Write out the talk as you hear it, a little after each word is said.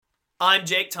I'm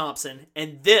Jake Thompson,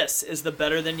 and this is the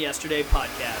Better Than Yesterday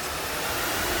podcast.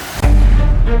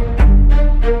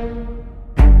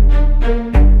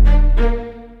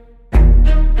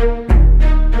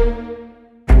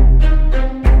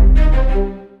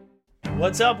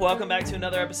 What's up? Welcome back to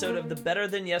another episode of the Better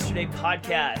Than Yesterday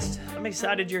podcast. I'm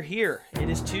excited you're here.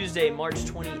 It is Tuesday, March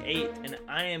 28th, and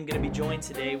I am going to be joined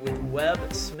today with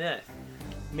Webb Smith.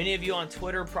 Many of you on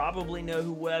Twitter probably know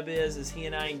who Webb is, as he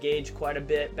and I engage quite a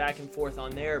bit back and forth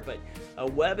on there, but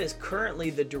Webb is currently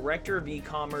the Director of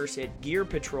E-Commerce at Gear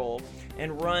Patrol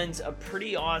and runs a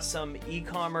pretty awesome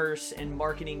e-commerce and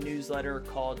marketing newsletter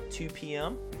called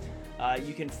 2PM.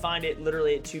 You can find it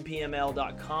literally at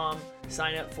 2pml.com.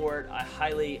 Sign up for it. I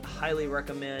highly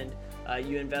recommend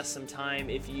you invest some time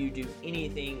if you do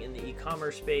anything in the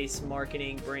e-commerce space,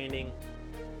 marketing, branding.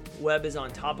 Webb is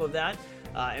on top of that.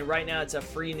 And right now it's a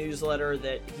free newsletter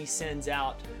that he sends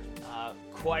out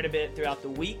quite a bit throughout the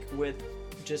week with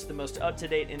just the most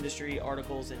up-to-date industry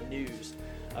articles and news.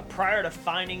 Prior to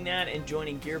finding that and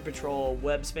joining Gear Patrol,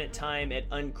 Webb spent time at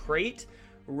Uncrate,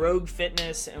 Rogue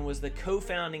Fitness, and was the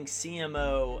co-founding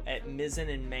CMO at Mizzen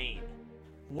in Maine.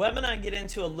 Webb and I get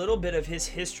into a little bit of his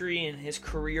history and his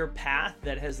career path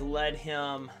that has led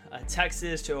him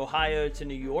Texas to Ohio to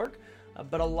New York.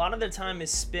 But a lot of the time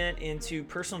is spent into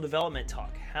personal development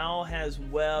talk. How has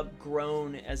Webb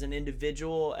grown as an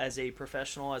individual, as a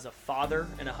professional, as a father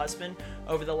and a husband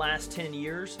over the last 10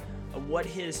 years? What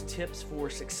his tips for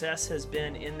success has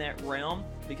been in that realm,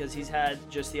 because he's had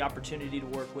just the opportunity to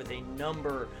work with a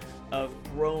number of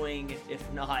growing, if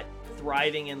not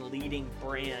thriving and leading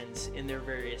brands in their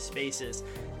various spaces.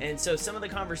 And so some of the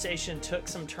conversation took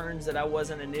some turns that I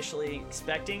wasn't initially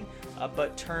expecting,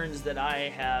 but turns that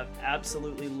I have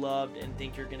absolutely loved and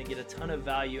think you're going to get a ton of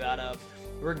value out of,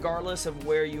 regardless of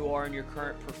where you are in your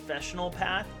current professional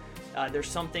path. There's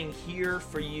something here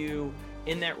for you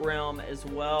in that realm, as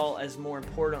well as, more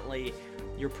importantly,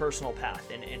 your personal path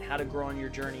and how to grow on your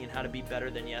journey and how to be better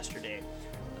than yesterday.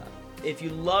 If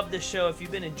you love the show, if you've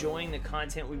been enjoying the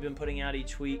content we've been putting out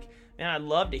each week, man, I'd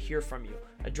love to hear from you.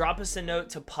 Drop us a note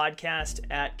to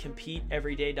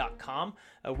podcast@competeeveryday.com.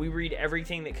 We read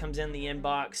everything that comes in the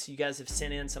inbox. You guys have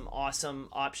sent in some awesome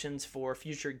options for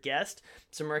future guests,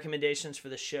 some recommendations for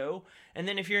the show. And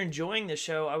then if you're enjoying the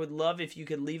show, I would love if you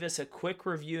could leave us a quick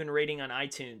review and rating on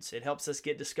iTunes. It helps us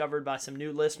get discovered by some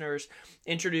new listeners,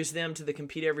 introduce them to the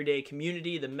Compete Everyday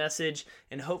community, the message,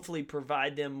 and hopefully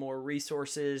provide them more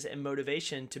resources and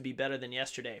motivation to be better than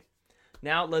yesterday.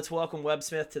 Now let's welcome Webb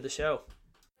Smith to the show.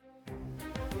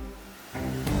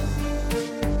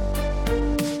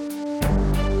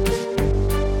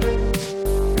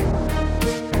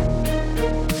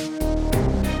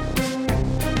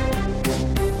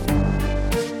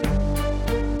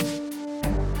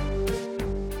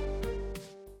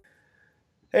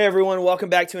 Hey everyone, welcome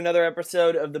back to another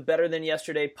episode of the Better Than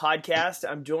Yesterday podcast.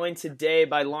 I'm joined today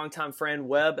by longtime friend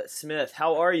Webb Smith.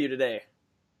 How are you today?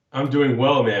 I'm doing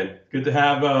well, man. Good to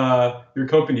have your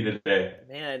company today.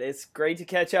 Man, it's great to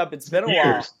catch up. It's been a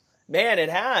while. Man, it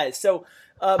has. So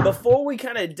before we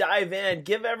kind of dive in,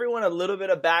 give everyone a little bit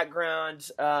of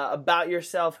background about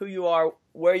yourself, who you are,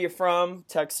 where you're from,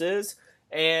 Texas,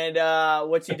 and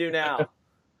what you do now.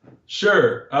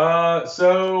 Sure.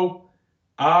 So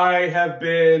I have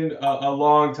been a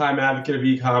long-time advocate of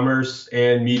e-commerce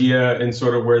and media and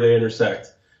sort of where they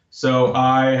intersect. So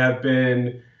I have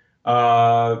been,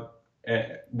 well,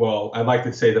 I'd like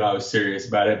to say that I was serious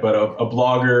about it, but a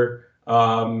blogger,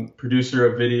 producer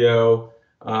of video,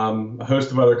 a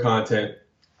host of other content,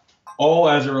 all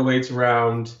as it relates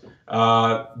around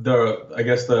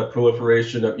the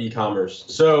proliferation of e-commerce.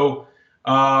 So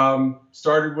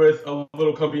started with a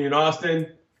little company in Austin.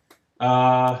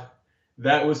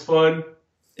 That was fun.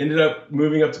 Ended up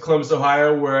moving up to Columbus,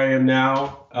 Ohio, where I am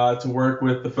now, to work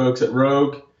with the folks at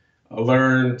Rogue. I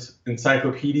learned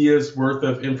encyclopedias worth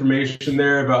of information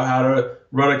there about how to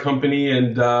run a company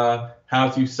and how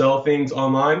to sell things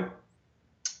online.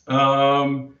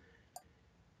 I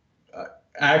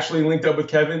actually linked up with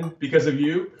Kevin because of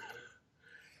you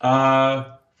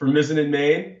from Mizzen in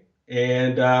Maine,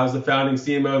 and I was the founding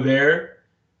CMO there.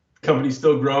 Company's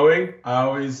still growing. I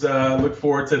always look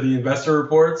forward to the investor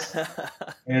reports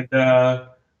and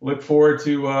look forward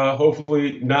to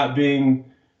hopefully not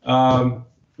being, middle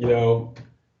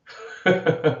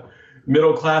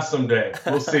class someday.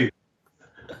 We'll see.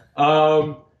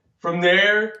 From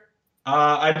there,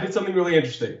 I did something really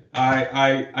interesting.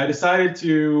 I decided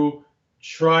to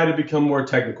try to become more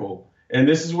technical. And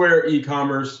this is where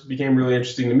e-commerce became really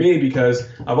interesting to me, because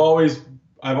I've always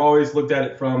looked at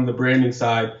it from the branding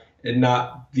side and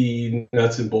not the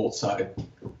nuts and bolts side.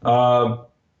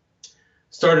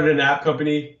 started an app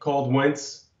company called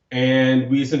Wentz, and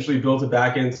we essentially built a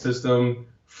back-end system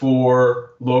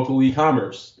for local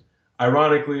e-commerce.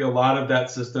 Ironically, a lot of that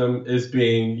system is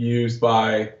being used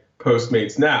by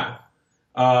Postmates now.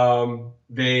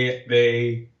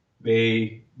 They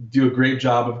do a great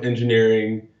job of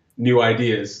engineering new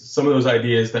ideas. Some of those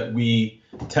ideas that we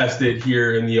tested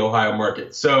here in the Ohio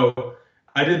market. So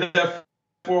I did that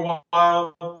for a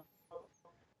while.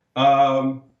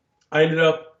 I ended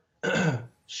up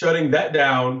shutting that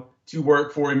down to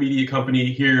work for a media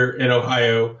company here in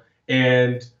Ohio.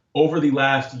 And over the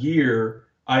last year,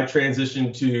 I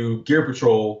transitioned to Gear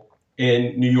Patrol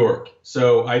in New York.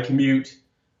 So I commute.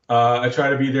 I try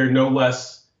to be there no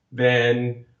less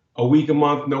than a week a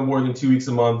month, no more than 2 weeks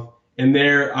a month. And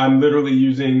there, I'm literally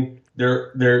using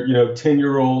their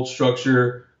 10-year-old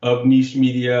structure of niche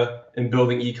media and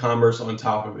building e-commerce on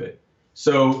top of it.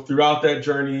 So throughout that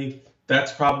journey,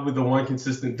 that's probably the one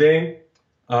consistent thing,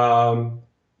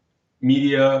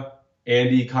 media and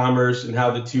e-commerce and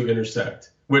how the two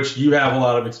intersect, which you have a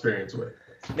lot of experience with.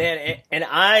 Man, and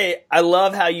I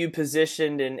love how you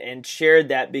positioned and shared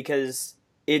that, because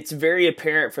it's very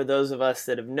apparent for those of us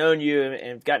that have known you and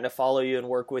have gotten to follow you and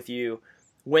work with you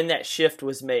when that shift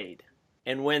was made.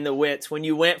 And when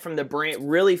you went from the brand,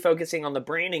 really focusing on the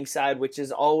branding side, which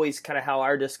is always kind of how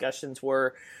our discussions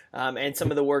were, and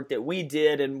some of the work that we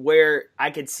did, and where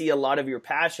I could see a lot of your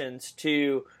passions,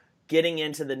 to getting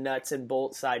into the nuts and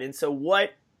bolts side. And so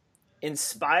what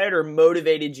inspired or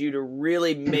motivated you to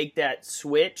really make that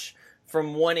switch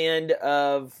from one end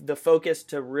of the focus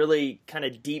to really kind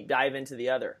of deep dive into the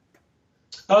other?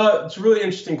 It's a really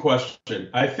interesting question.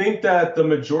 I think that the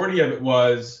majority of it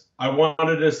was I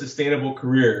wanted a sustainable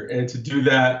career. And to do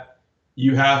that,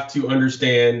 you have to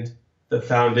understand the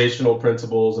foundational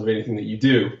principles of anything that you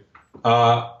do.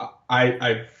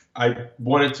 I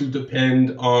wanted to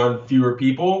depend on fewer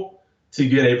people to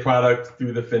get a product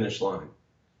through the finish line.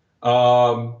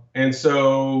 And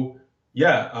so,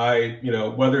 yeah,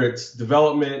 whether it's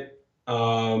development,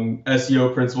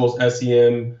 SEO principles,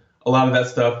 SEM, a lot of that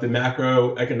stuff, the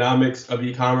macroeconomics of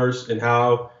e-commerce and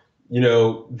how,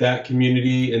 that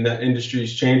community and that industry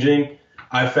is changing.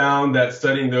 I found that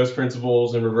studying those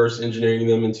principles and reverse engineering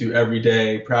them into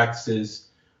everyday practices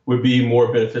would be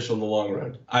more beneficial in the long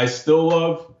run. I still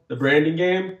love the branding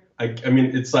game. I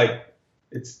mean, it's like,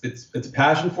 it's a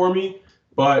passion for me,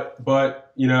 but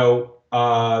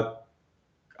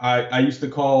I used to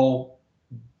call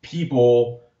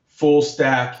people full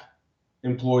stack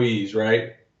employees,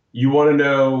 right? You want to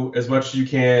know as much as you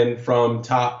can from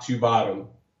top to bottom.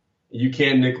 You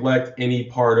can't neglect any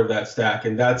part of that stack.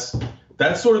 And that's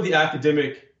sort of the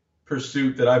academic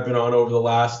pursuit that I've been on over the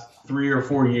last 3 or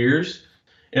 4 years.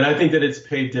 And I think that it's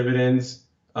paid dividends.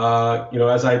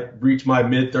 As I reach my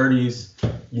mid 30s,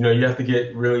 you have to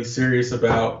get really serious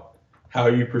about how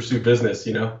you pursue business,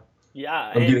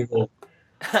 Yeah. I'm getting old.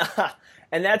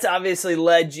 And that's obviously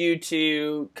led you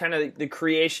to kind of the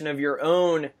creation of your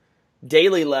own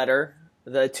daily letter,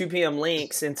 the 2 p.m.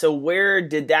 links. And so where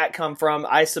did that come from?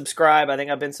 I subscribe. I think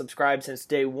I've been subscribed since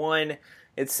day one.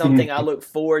 It's something I look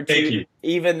forward to,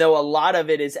 even though a lot of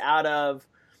it is out of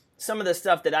some of the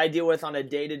stuff that I deal with on a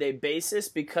day-to-day basis,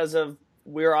 because of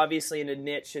we're obviously in a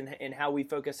niche in how we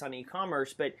focus on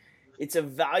e-commerce, but it's a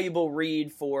valuable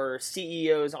read for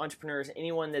CEOs, entrepreneurs,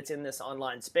 anyone that's in this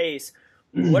online space.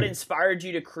 What inspired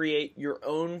you to create your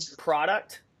own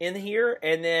product in here?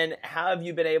 And then how have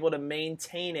you been able to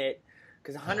maintain it?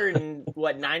 Because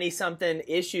 90 something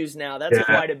issues now, that's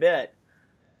quite a bit.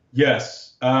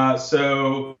 Yes.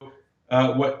 So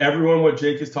what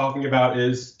Jake is talking about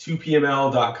is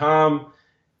 2pml.com.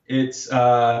 It's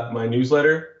my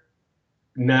newsletter.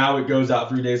 Now it goes out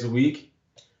 3 days a week.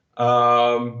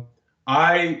 I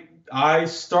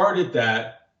started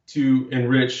that to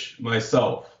enrich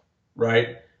myself,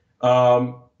 right?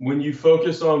 When you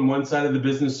focus on one side of the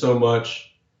business so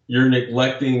much, you're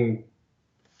neglecting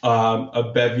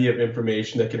a bevy of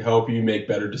information that can help you make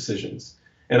better decisions.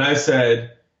 And I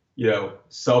said,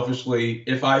 selfishly,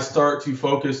 if I start to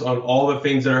focus on all the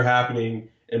things that are happening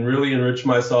and really enrich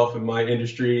myself in my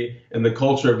industry and the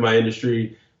culture of my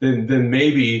industry, then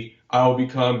maybe I'll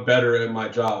become better at my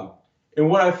job. And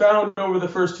what I found over the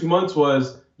first 2 months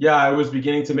was, I was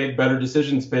beginning to make better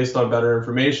decisions based on better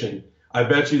information. I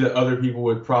bet you that other people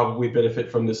would probably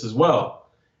benefit from this as well.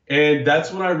 And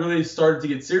that's when I really started to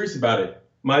get serious about it.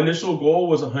 My initial goal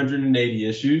was 180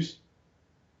 issues,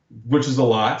 which is a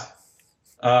lot.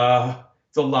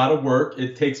 It's a lot of work.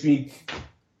 It takes me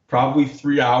probably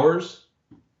 3 hours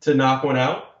to knock one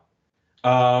out.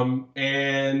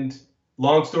 And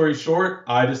long story short,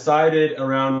 I decided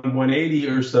around 180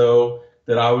 or so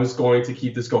that I was going to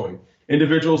keep this going.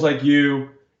 Individuals like you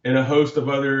and a host of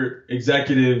other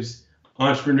executives,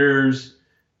 entrepreneurs,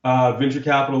 venture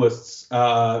capitalists,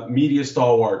 media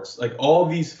stalwarts, like all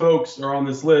these folks are on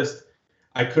this list.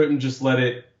 I couldn't just let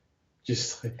it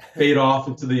just fade off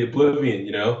into the oblivion,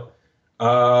 you know?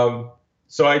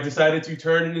 So I decided to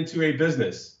turn it into a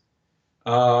business.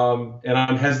 And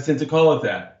I'm hesitant to call it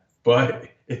that, but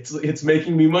it's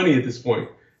making me money at this point.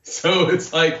 So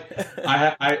it's like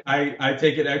I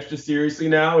take it extra seriously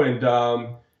now,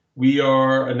 and we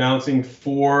are announcing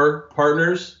 4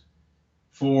 partners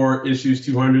for issues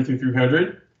 200 through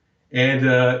 300, and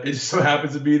it just so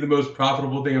happens to be the most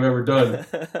profitable thing I've ever done.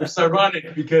 It's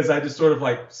ironic because I just sort of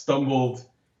like stumbled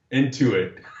into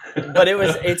it. But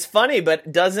it's funny, but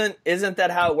isn't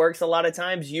that how it works a lot of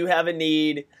times? You have a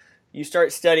need, you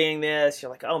start studying this, you're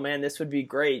like, oh man, this would be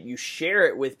great. You share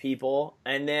it with people,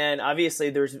 and then obviously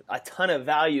there's a ton of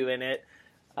value in it,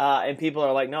 and people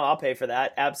are like, no, I'll pay for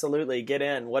that. Absolutely, get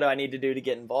in. What do I need to do to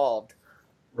get involved?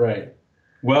 Right.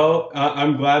 Well,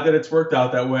 I'm glad that it's worked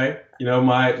out that way. You know,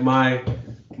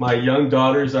 my young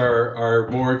daughters are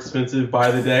more expensive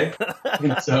by the day,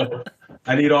 and so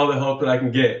I need all the help that I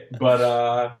can get.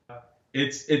 But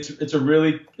it's a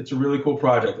really cool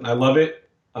project, and I love it.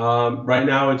 Right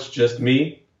now, it's just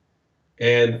me,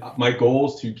 and my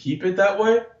goal is to keep it that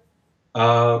way.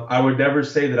 I would never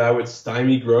say that I would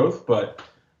stymie growth, but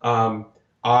I'm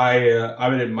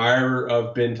an admirer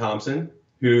of Ben Thompson,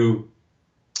 who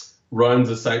runs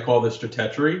a site called the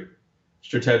Stratechery,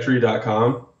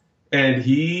 stratechery.com, and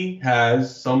he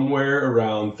has somewhere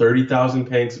around 30,000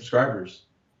 paying subscribers,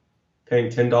 paying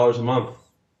 $10 a month,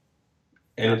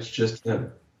 and it's just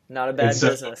him. Not a bad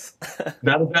business.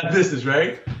 Not a bad business,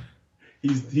 right?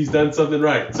 He's done something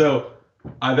right. So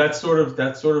that's sort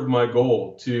of my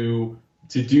goal, to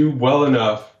do well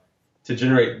enough to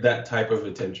generate that type of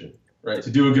attention, right? To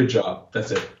do a good job.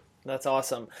 That's it. That's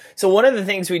awesome. So one of the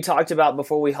things we talked about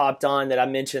before we hopped on that I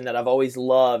mentioned that I've always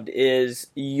loved is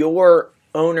your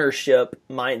ownership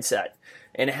mindset,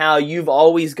 and how you've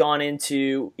always gone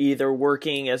into either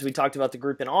working, as we talked about the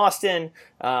group in Austin,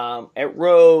 at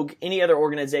Rogue, any other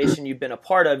organization you've been a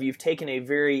part of, you've taken a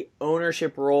very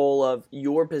ownership role of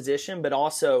your position, but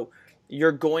also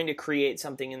you're going to create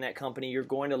something in that company. You're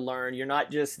going to learn. You're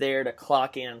not just there to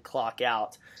clock in, clock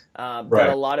out, that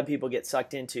a lot of people get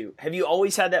sucked into. Have you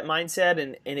always had that mindset?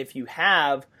 And if you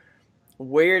have,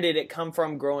 where did it come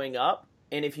from growing up?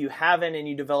 And if you haven't and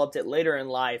you developed it later in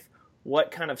life, what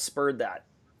kind of spurred that?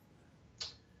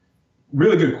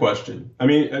 Really good question. I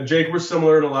mean, Jake, we're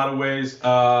similar in a lot of ways.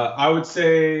 I would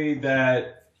say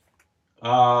that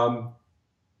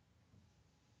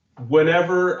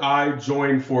whenever I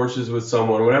join forces with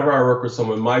someone, whenever I work with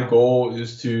someone, my goal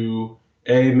is to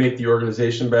A, make the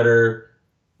organization better,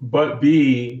 but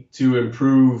B, to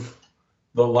improve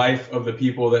the life of the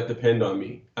people that depend on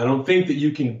me. I don't think that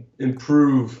you can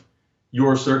improve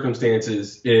your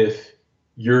circumstances if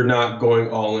you're not going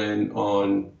all in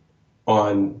on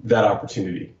that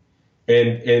opportunity.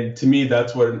 And to me,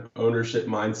 that's what an ownership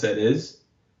mindset is.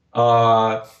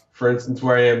 For instance,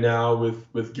 where I am now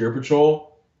with Gear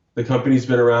Patrol, the company's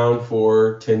been around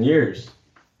for 10 years,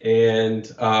 and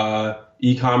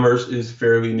e-commerce is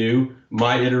fairly new.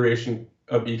 My iteration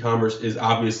of e-commerce is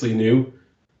obviously new.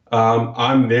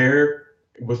 I'm there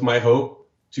with my hope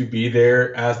to be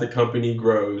there as the company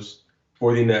grows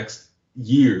for the next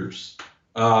years.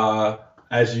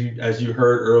 As you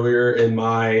heard earlier in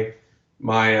my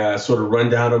sort of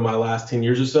rundown of my last 10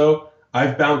 years or so,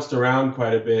 I've bounced around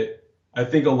quite a bit. I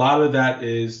think a lot of that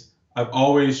is I've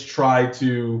always tried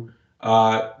to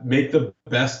make the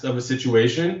best of a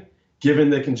situation given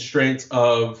the constraints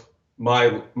of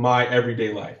my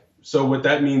everyday life. So what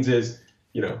that means is,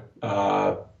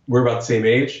 we're about the same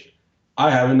age. I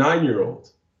have a 9-year-old,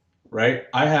 right?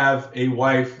 I have a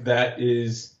wife that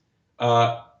is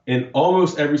in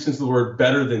almost every sense of the word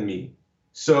better than me.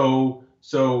 So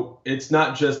it's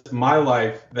not just my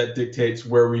life that dictates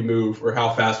where we move or how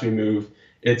fast we move.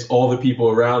 It's all the people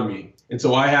around me. And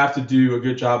so I have to do a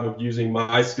good job of using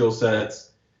my skill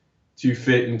sets to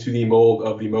fit into the mold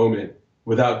of the moment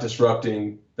without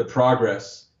disrupting the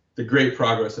great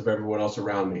progress of everyone else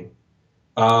around me.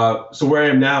 So where I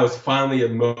am now is finally a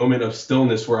moment of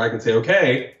stillness where I can say,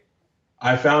 okay,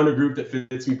 I found a group that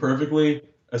fits me perfectly,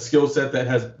 a skill set that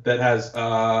has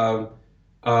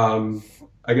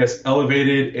I guess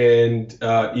elevated and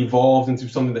evolved into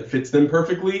something that fits them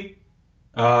perfectly.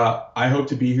 I hope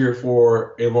to be here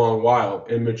for a long while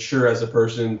and mature as a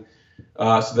person,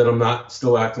 so that I'm not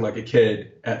still acting like a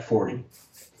kid at 40.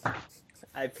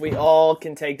 If we all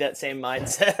can take that same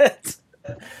mindset.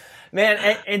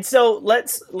 Man, and so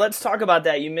let's talk about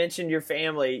that. You mentioned your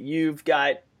family. You've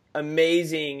got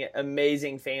amazing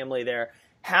family there.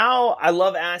 I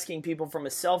love asking people from a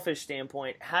selfish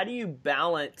standpoint, how do you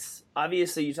balance,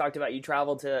 obviously you talked about you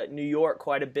traveled to New York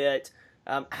quite a bit.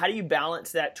 How do you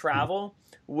balance that travel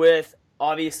with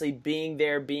obviously being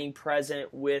there, being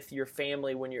present with your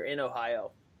family when you're in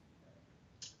Ohio?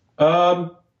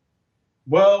 Well,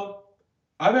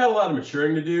 I've had a lot of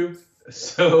maturing to do.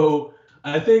 So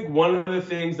I think one of the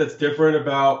things that's different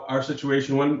about our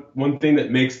situation, one thing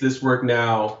that makes this work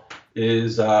now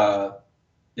is that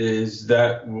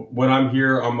when I'm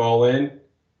here, I'm all in,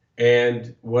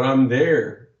 and when I'm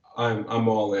there, I'm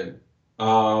all in.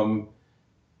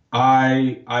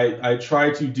 I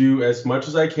try to do as much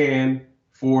as I can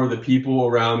for the people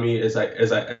around me as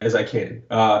I can.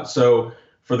 So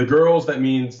for the girls, that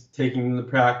means taking them to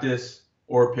practice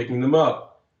or picking them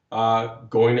up,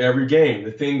 going to every game.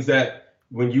 The things that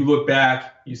when you look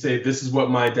back, you say, "This is what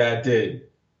my dad did."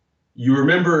 You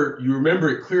remember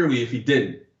it clearly if he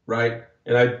didn't, right?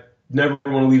 And I never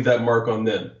want to leave that mark on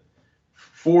them.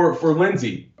 For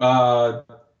Lindsay,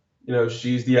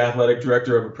 she's the athletic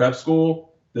director of a prep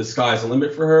school. The sky's the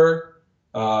limit for her.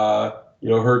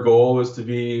 Her goal is to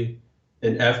be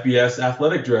an FBS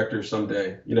athletic director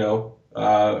someday.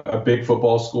 A big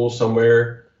football school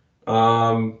somewhere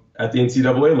at the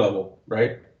NCAA level,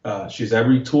 right? She has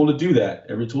every tool to do that,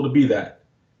 every tool to be that.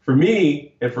 For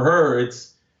me and for her,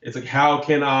 it's like, how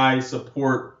can I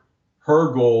support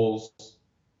her goals,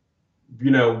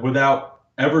 without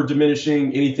ever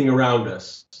diminishing anything around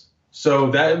us?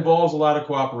 So that involves a lot of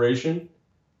cooperation,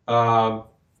 a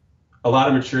lot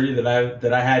of maturity that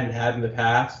I hadn't had in the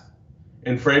past,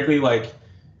 and frankly, like,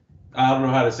 I don't know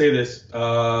how to say this,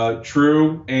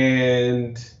 true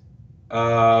and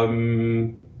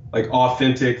like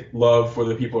authentic love for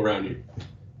the people around you.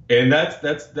 And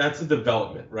that's a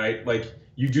development, right? Like,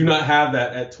 you do not have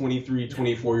that at 23,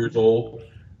 24 years old,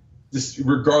 just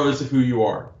regardless of who you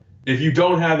are. If you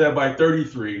don't have that by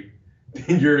 33,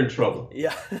 then you're in trouble.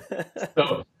 Yeah.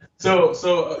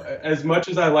 So as much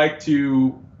as I like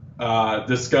to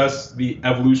discuss the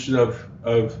evolution of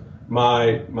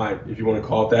my, if you want to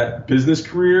call it that, business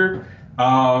career,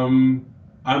 I'm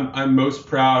most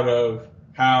proud of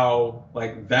how,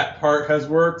 like, that part has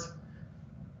worked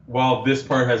while this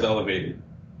part has elevated.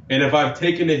 And if I've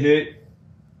taken a hit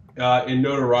in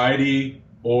notoriety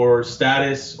or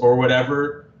status or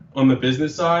whatever on the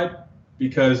business side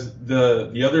because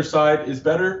the other side is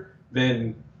better,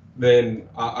 then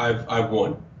I've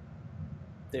won.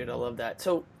 Dude, I love that.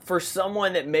 So for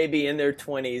someone that may be in their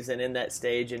 20s and in that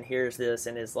stage and hears this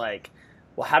and is like,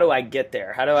 well, how do I get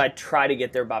there? How do I try to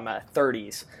get there by my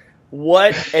 30s?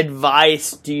 What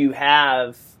advice do you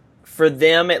have for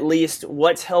them, at least?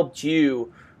 What's helped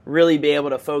you really be able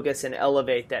to focus and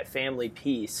elevate that family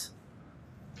piece?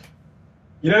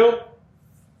 Know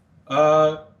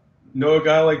a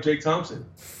guy like Jake Thompson.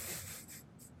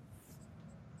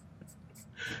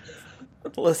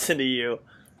 Listen to you.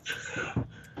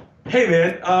 Hey,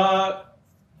 man,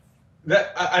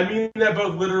 that I mean that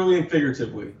both literally and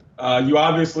figuratively. You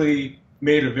obviously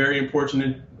made a very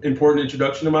important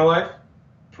introduction to my life,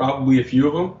 probably a few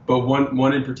of them, but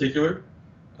one in particular.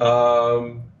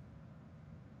 But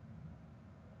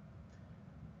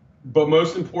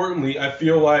most importantly, I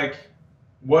feel like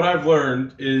what I've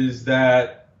learned is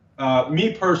that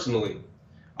me personally,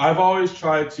 I've always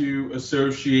tried to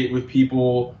associate with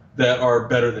people that are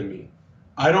better than me.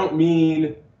 I don't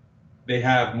mean they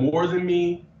have more than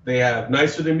me, they have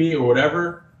nicer than me or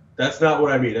whatever. That's not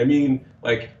what I mean. I mean,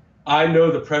 like, I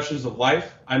know the pressures of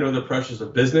life. I know the pressures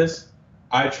of business.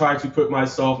 I try to put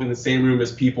myself in the same room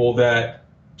as people that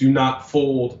do not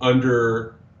fold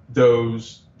under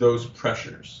those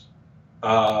pressures.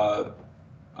 I've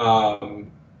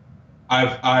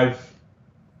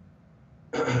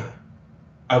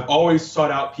I've always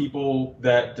sought out people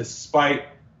that, despite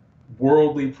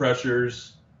worldly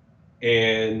pressures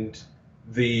and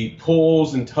the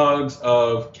pulls and tugs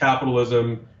of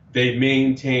capitalism, they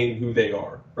maintain who they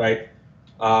are, right?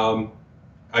 I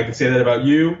can say that about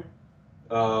you.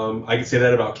 I can say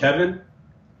that about Kevin.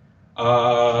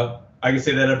 I can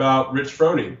say that about Rich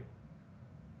Froning.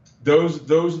 Those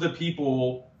are the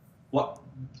people,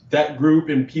 that group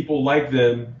and people like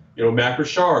them, Mac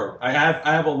Richard. I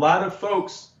have a lot of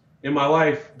folks in my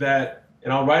life that,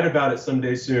 and I'll write about it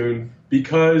someday soon,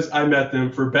 because I met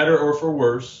them, for better or for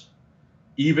worse,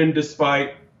 even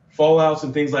despite fallouts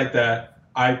and things like that.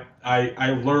 I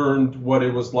learned what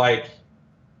it was like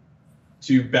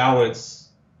to balance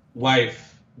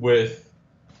life with,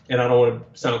 and I don't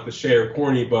want to sound cliche or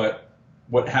corny, but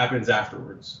what happens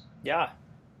afterwards. Yeah.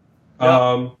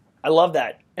 Um, I love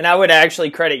that. And I would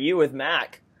actually credit you with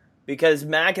Mac, because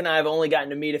Mac and I have only gotten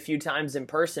to meet a few times in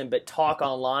person, but talk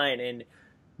online, and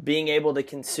being able to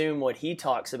consume what he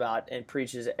talks about and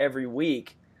preaches every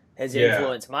week has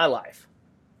influenced my life.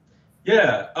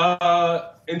 Yeah.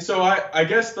 And so I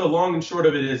guess the long and short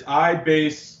of it is I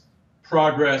base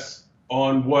progress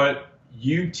on what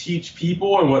you teach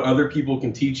people and what other people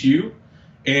can teach you.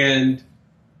 And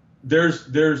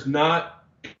there's not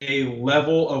a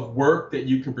level of work that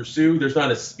you can pursue. There's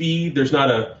not a speed. There's not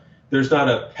a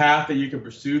path that you can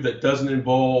pursue that doesn't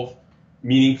involve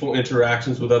meaningful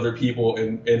interactions with other people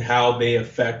and how they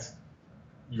affect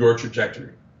your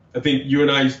trajectory. I think you and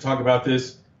I used to talk about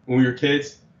this when we were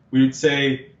kids. We would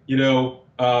say,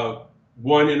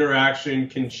 one interaction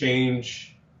can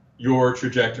change your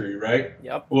trajectory, right?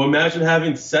 Yep. Well, imagine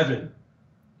having 7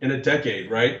 in a decade,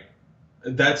 right?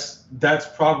 That's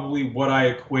probably what I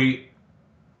equate,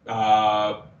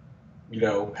 having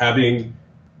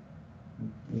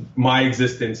my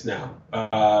existence now.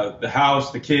 The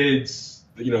house, the kids,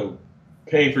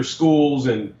 paying for schools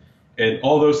and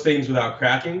all those things without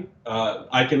cracking.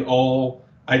 I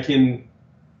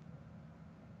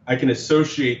can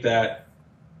associate that.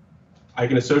 I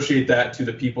can associate that to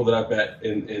the people that I've met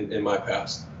in my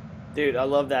past. Dude, I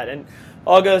love that. And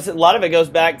a lot of it goes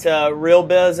back to Real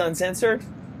Biz Uncensored,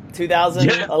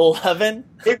 2011.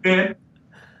 Hey, man.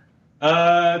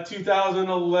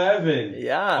 2011.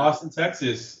 Yeah. Austin,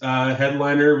 Texas.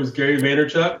 Headliner was Gary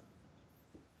Vaynerchuk.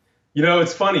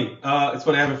 It's funny. It's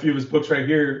funny. I have a few of his books right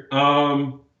here.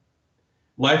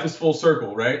 Life is Full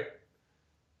Circle, right?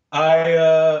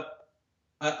 I'll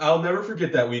never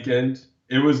forget that weekend.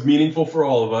 It was meaningful for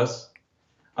all of us.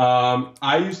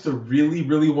 I used to really,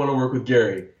 really want to work with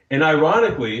Gary. And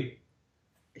ironically,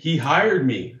 he hired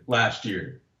me last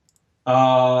year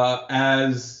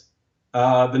as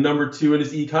the number 2 in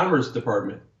his e-commerce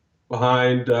department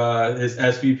behind his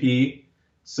SVP,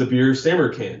 Sabir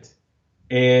Samarkand.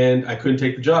 And I couldn't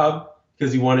take the job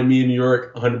because he wanted me in New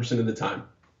York 100% of the time.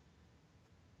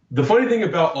 The funny thing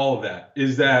about all of that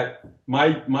is that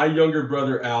my younger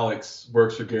brother, Alex,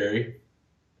 works for Gary.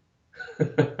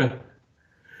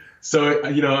 So,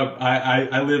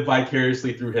 I live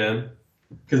vicariously through him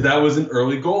because that was an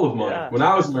early goal of mine when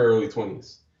I was in my early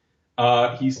 20s.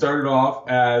 He started off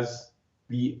as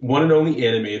the one and only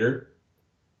animator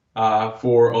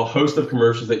for a host of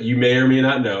commercials that you may or may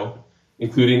not know,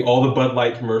 including all the Bud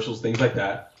Light commercials, things like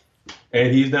that.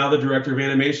 And he's now the director of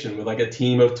animation with like a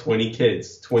team of 20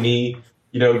 kids, 20,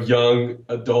 young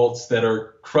adults that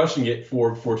are crushing it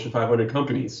for Fortune 500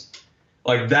 companies.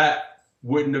 Like that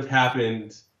wouldn't have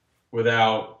happened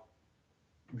without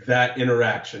that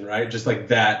interaction, right? Just like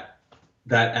that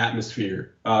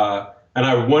atmosphere. And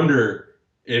I wonder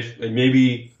if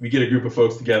maybe we get a group of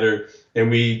folks together and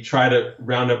we try to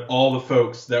round up all the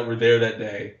folks that were there that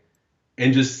day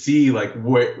and just see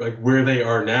where they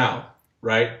are now,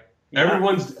 right? Yeah.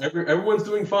 Everyone's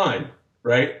doing fine,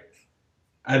 right?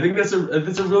 I think that's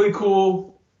a really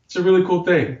cool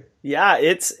thing. Yeah,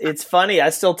 it's funny. I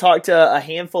still talk to a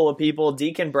handful of people.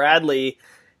 Deacon Bradley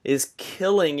is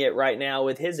killing it right now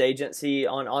with his agency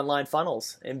on online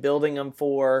funnels and building them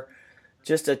for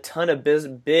just a ton of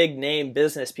big name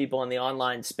business people in the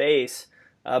online space.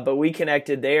 But we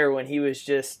connected there when he was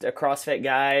just a CrossFit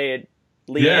guy at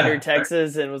Leander,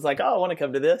 Texas, and was like, "Oh, I want to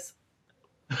come to this."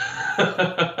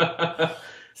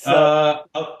 So,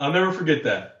 I'll never forget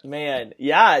that. Man,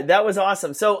 yeah, that was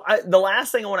awesome. So the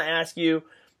last thing I want to ask you,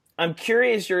 I'm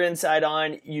curious your insight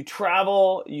on, you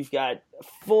travel, you've got a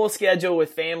full schedule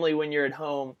with family when you're at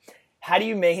home. How do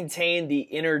you maintain the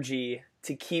energy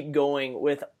to keep going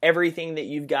with everything that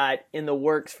you've got in the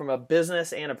works from a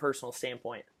business and a personal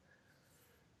standpoint?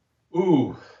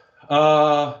 Ooh,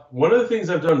 one of the things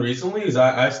I've done recently is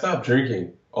I stopped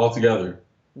drinking altogether.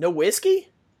 No whiskey?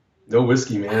 No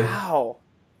whiskey, man. Wow.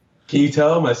 Can you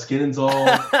tell my skin's all?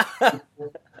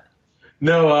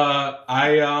 No,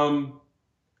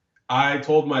 I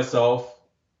told myself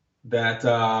that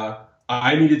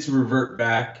I needed to revert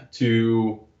back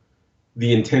to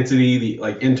the intensity,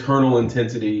 the internal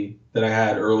intensity that I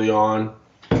had early on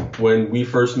when we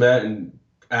first met, and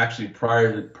actually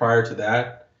prior to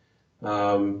that,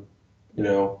 and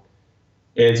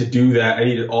to do that, I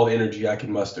needed all the energy I could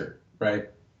muster, right?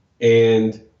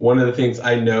 And one of the things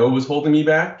I know was holding me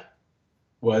back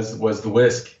was the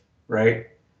whisk, right?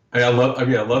 I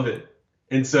love it.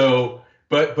 And so,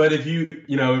 but if you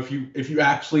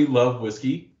actually love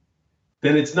whiskey,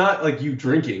 then it's not like you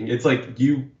drinking. It's like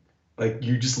you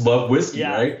just love whiskey,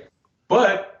 right?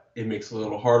 But it makes it a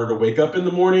little harder to wake up in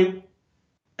the morning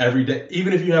every day.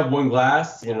 Even if you have one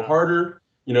glass, it's a little harder.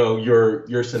 your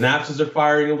synapses are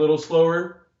firing a little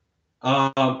slower.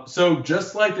 So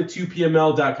just like the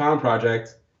 2pml.com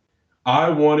project, I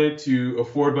wanted to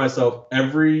afford myself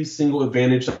every single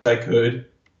advantage that I could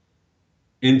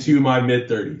into my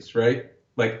mid-30s, right?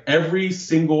 Like every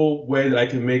single way that I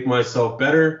can make myself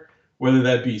better, whether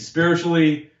that be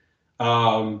spiritually,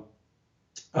 with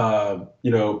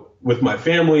my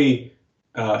family,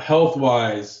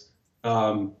 health-wise,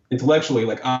 intellectually,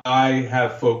 like I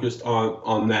have focused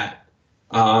on that.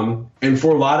 And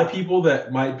for a lot of people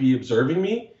that might be observing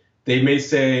me, they may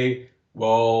say,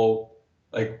 well,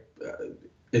 like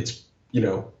it's,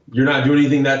 you're not doing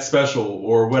anything that special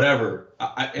or whatever.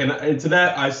 And to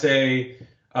that, I say,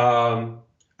 I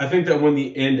think that when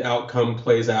the end outcome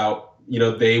plays out,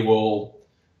 they will,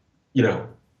 it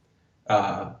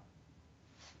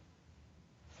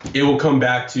will come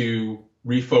back to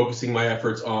refocusing my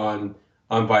efforts on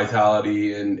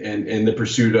vitality and the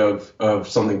pursuit of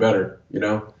something better,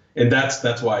 and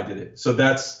that's why I did it. So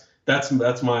that's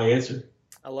my answer.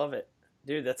 I love it,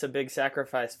 dude. That's a big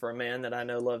sacrifice for a man that I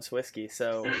know loves whiskey.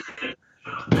 So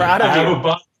proud of you.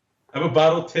 I have a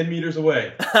bottle 10 meters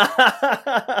away.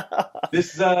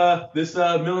 This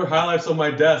Miller High Life's on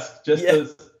my desk just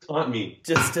to taunt me.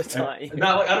 Just to taunt you.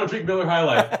 Not like I don't drink Miller High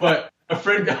Life, but a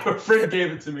friend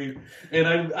gave it to me, and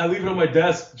I leave it on my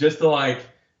desk just to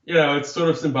it's sort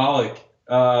of symbolic.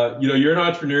 You're an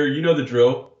entrepreneur, you know the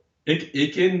drill.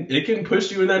 It can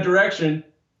push you in that direction.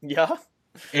 Yeah.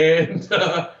 And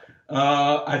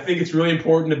I think it's really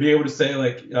important to be able to say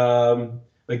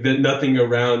that nothing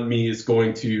around me is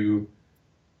going to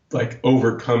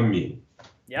overcome me.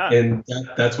 Yeah. And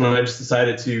that's when I just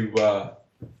decided to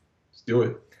just do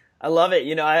it. I love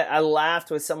it. I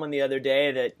laughed with someone the other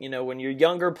day that, when you're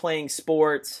younger playing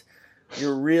sports,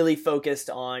 you're really focused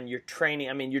on your training.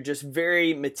 I mean, you're just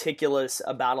very meticulous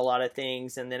about a lot of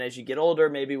things. And then as you get older,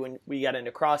 maybe when we got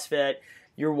into CrossFit,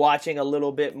 you're watching a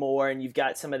little bit more and you've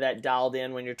got some of that dialed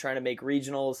in when you're trying to make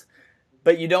regionals.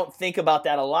 But you don't think about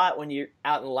that a lot when you're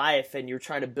out in life and you're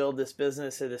trying to build this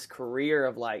business or this career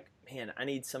of man, I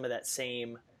need some of that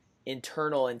same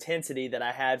internal intensity that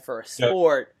I had for a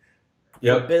sport.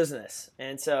 For business.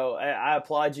 And so I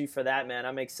applaud you for that, man.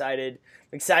 I'm excited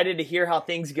to hear how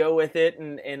things go with it.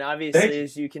 And obviously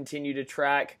as you continue to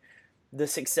track the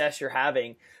success you're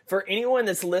having. For anyone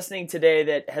that's listening today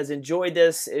that has enjoyed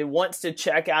this, it wants to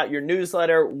check out your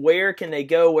newsletter, where can they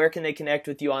go? Where can they connect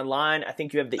with you online? I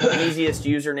think you have the easiest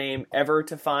username ever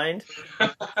to find,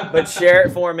 but share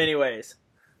it for them anyways.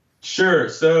 Sure.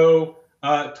 So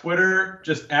Twitter,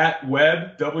 just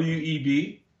 @Webb,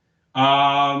 W-E-B.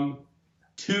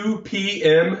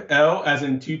 2pml, as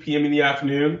in 2 p.m. in the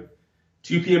afternoon.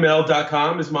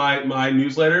 2pml.com is my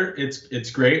newsletter. It's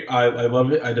great. I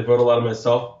love it. I devote a lot of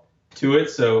myself to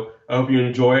it, so I hope you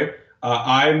enjoy.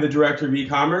 I'm the director of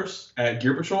e-commerce at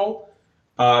Gear Patrol.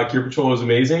 Gear Patrol is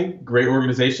amazing. Great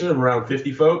organization of around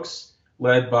 50 folks,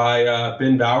 led by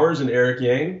Ben Bowers and Eric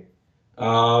Yang.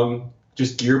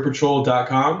 Just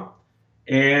gearpatrol.com.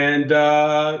 And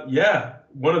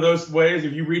one of those ways,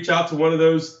 if you reach out to one of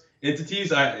those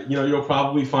entities, you'll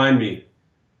probably find me.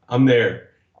 I'm there.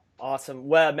 Awesome.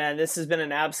 Well, man, this has been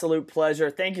an absolute pleasure.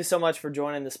 Thank you so much for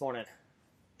joining this morning.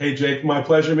 Hey, Jake, my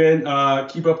pleasure, man.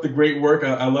 Keep up the great work.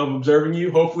 I love observing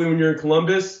you. Hopefully when you're in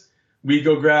Columbus, we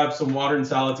go grab some water and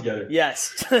salad together.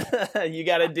 Yes. You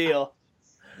got a deal.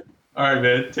 All right,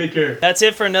 man. Take care. That's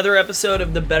it for another episode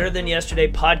of the Better Than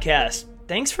Yesterday podcast.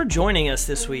 Thanks for joining us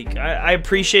this week. I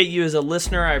appreciate you as a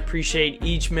listener. I appreciate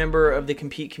each member of the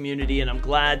Compete community, and I'm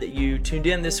glad that you tuned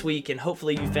in this week, and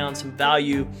hopefully you found some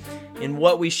value in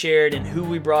what we shared and who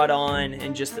we brought on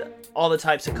and just all the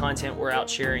types of content we're out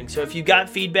sharing. So if you got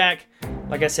feedback,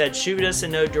 like I said, shoot us a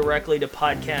note directly to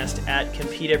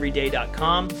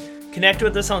podcast@competeeveryday.com. Connect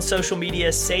with us on social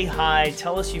media, say hi,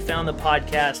 tell us you found the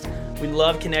podcast. We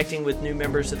love connecting with new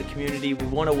members of the community. We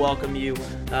want to welcome you.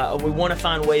 We want to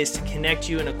find ways to connect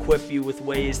you and equip you with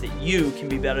ways that you can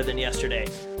be better than yesterday.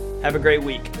 Have a great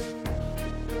week.